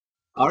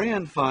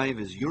Ariane 5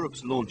 is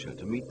Europe's launcher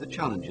to meet the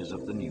challenges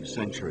of the new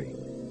century.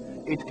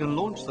 It can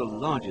launch the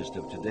largest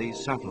of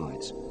today's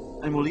satellites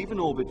and will even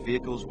orbit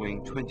vehicles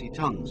weighing 20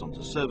 tons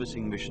onto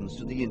servicing missions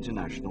to the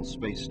International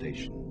Space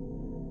Station.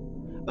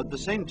 At the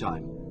same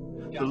time,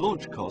 the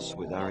launch costs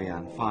with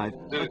Ariane 5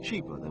 are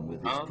cheaper than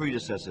with its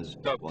predecessors,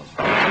 whilst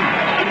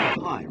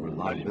maintaining high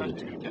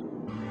reliability.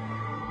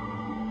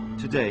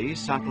 Today,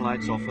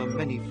 satellites offer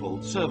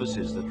manifold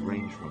services that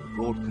range from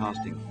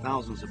broadcasting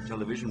thousands of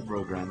television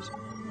programs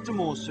to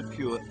more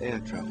secure air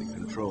traffic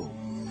control,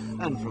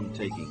 and from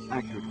taking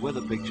accurate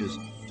weather pictures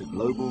to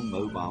global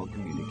mobile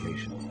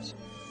communications.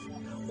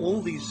 All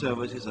these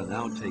services are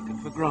now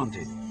taken for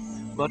granted,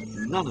 but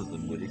none of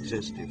them would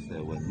exist if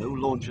there were no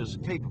launchers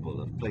capable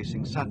of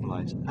placing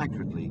satellites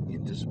accurately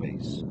into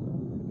space.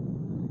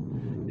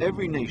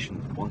 Every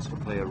nation that wants to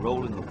play a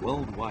role in the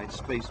worldwide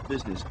space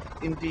business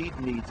indeed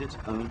needs its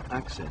own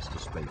access to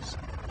space.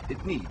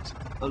 It needs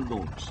a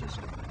launch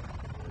system.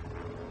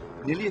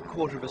 Nearly a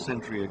quarter of a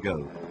century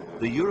ago,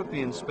 the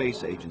European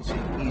Space Agency,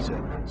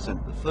 ESA,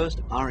 sent the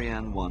first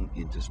Ariane 1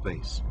 into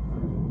space.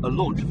 A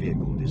launch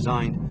vehicle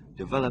designed,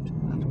 developed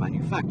and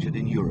manufactured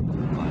in Europe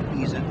by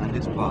ESA and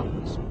its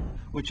partners,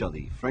 which are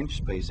the French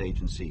Space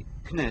Agency,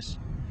 CNES,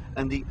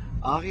 and the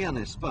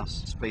Ariane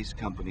space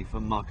company for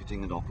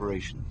marketing and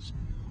operations,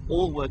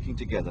 all working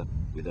together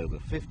with over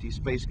 50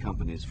 space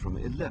companies from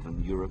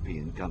 11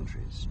 European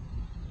countries.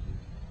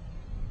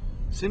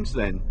 Since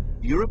then,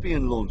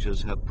 European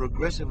launchers have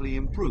progressively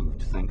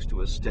improved thanks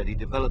to a steady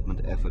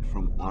development effort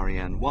from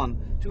Ariane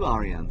 1 to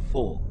Ariane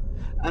 4,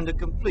 and a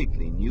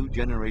completely new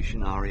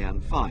generation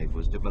Ariane 5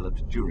 was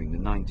developed during the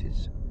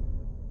 90s.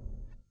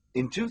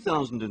 In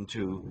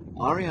 2002,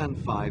 Ariane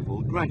 5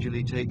 will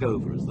gradually take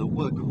over as the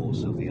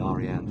workhorse of the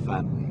Ariane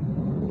family,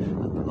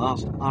 and the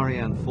last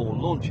Ariane 4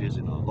 launches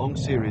in our long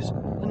series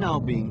are now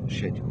being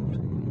scheduled.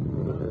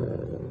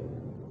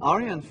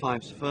 Ariane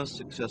 5's first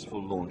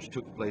successful launch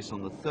took place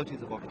on the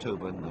 30th of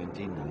October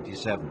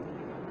 1997,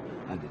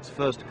 and its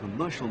first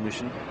commercial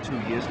mission 2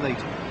 years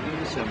later, in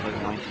December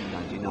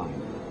 1999,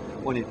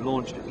 when it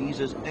launched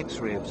ESA's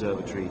X-ray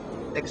observatory,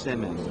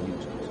 XMM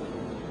Newton.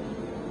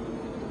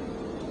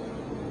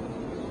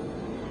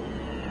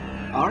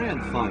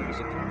 Ariane 5 is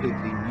a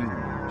completely new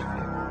launch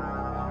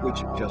vehicle,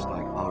 which, just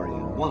like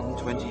Ariane 1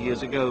 20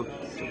 years ago,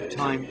 took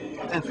time,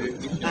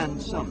 effort,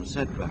 and some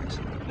setbacks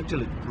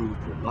until it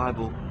proved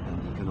reliable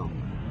and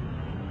economical.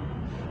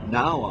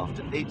 Now,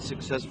 after 8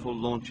 successful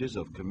launches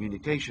of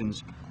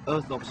communications,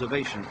 Earth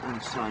observation,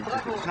 and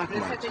scientific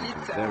satellites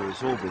into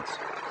various orbits,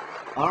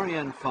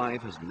 Ariane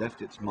 5 has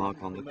left its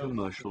mark on the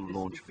commercial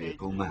launch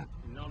vehicle map,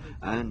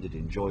 and it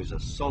enjoys a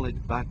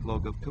solid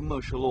backlog of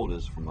commercial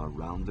orders from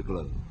around the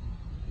globe.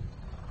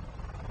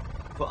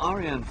 For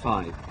Ariane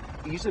 5,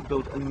 ESA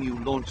built a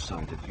new launch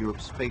site at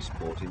Europe's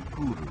spaceport in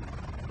Kourou,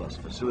 plus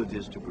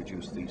facilities to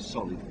produce the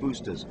solid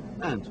boosters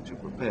and to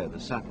prepare the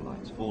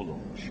satellites for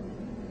launch.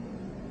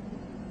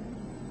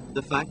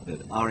 The fact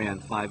that Ariane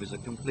 5 is a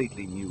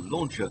completely new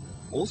launcher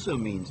also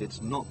means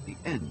it's not the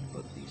end,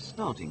 but the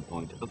starting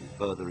point of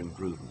further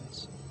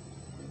improvements.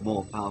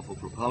 More powerful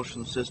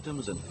propulsion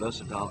systems and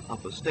versatile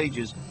upper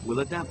stages will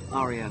adapt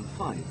Ariane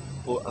 5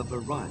 for a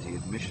variety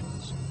of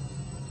missions.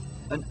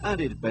 An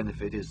added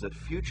benefit is that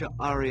future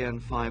Ariane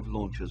 5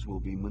 launchers will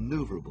be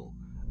maneuverable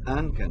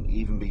and can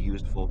even be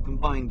used for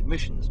combined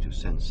missions to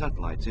send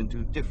satellites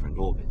into different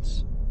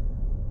orbits.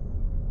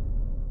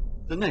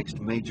 The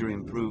next major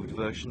improved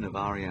version of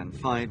Ariane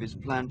 5 is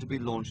planned to be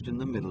launched in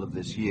the middle of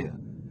this year,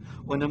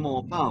 when a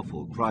more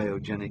powerful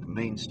cryogenic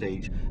main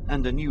stage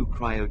and a new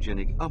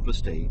cryogenic upper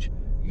stage,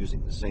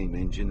 using the same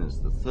engine as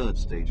the third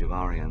stage of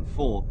Ariane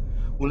 4,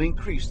 will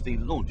increase the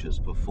launcher's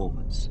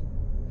performance.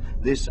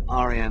 This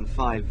Ariane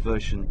 5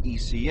 version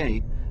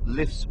ECA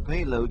lifts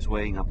payloads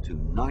weighing up to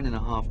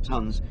 9.5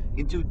 tons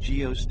into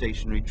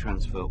geostationary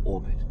transfer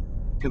orbit,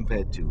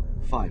 compared to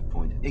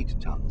 5.8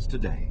 tons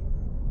today.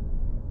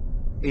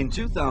 In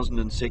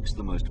 2006,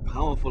 the most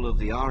powerful of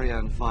the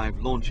Ariane 5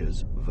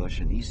 launchers,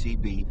 version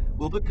ECB,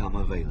 will become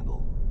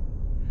available.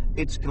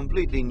 Its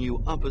completely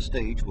new upper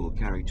stage will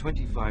carry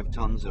 25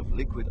 tons of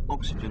liquid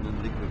oxygen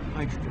and liquid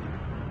hydrogen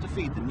to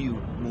feed the new,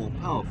 more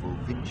powerful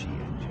Vinci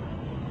engine.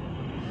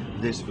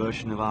 This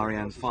version of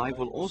Ariane 5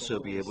 will also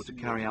be able to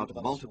carry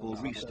out multiple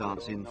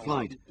restarts in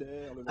flight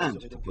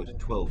and to put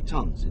 12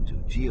 tons into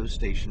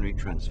geostationary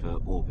transfer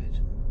orbit.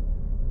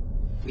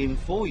 In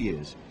 4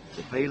 years,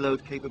 the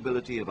payload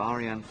capability of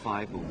Ariane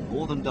 5 will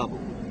more than double,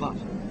 but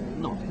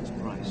not its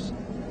price.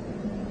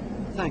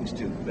 Thanks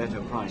to better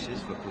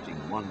prices for putting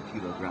 1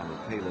 kilogram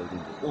of payload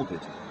into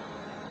orbit,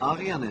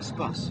 Ariane,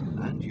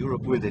 and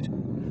Europe with it,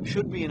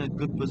 should be in a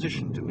good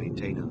position to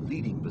maintain a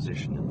leading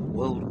position in the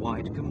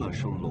worldwide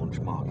commercial launch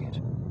market.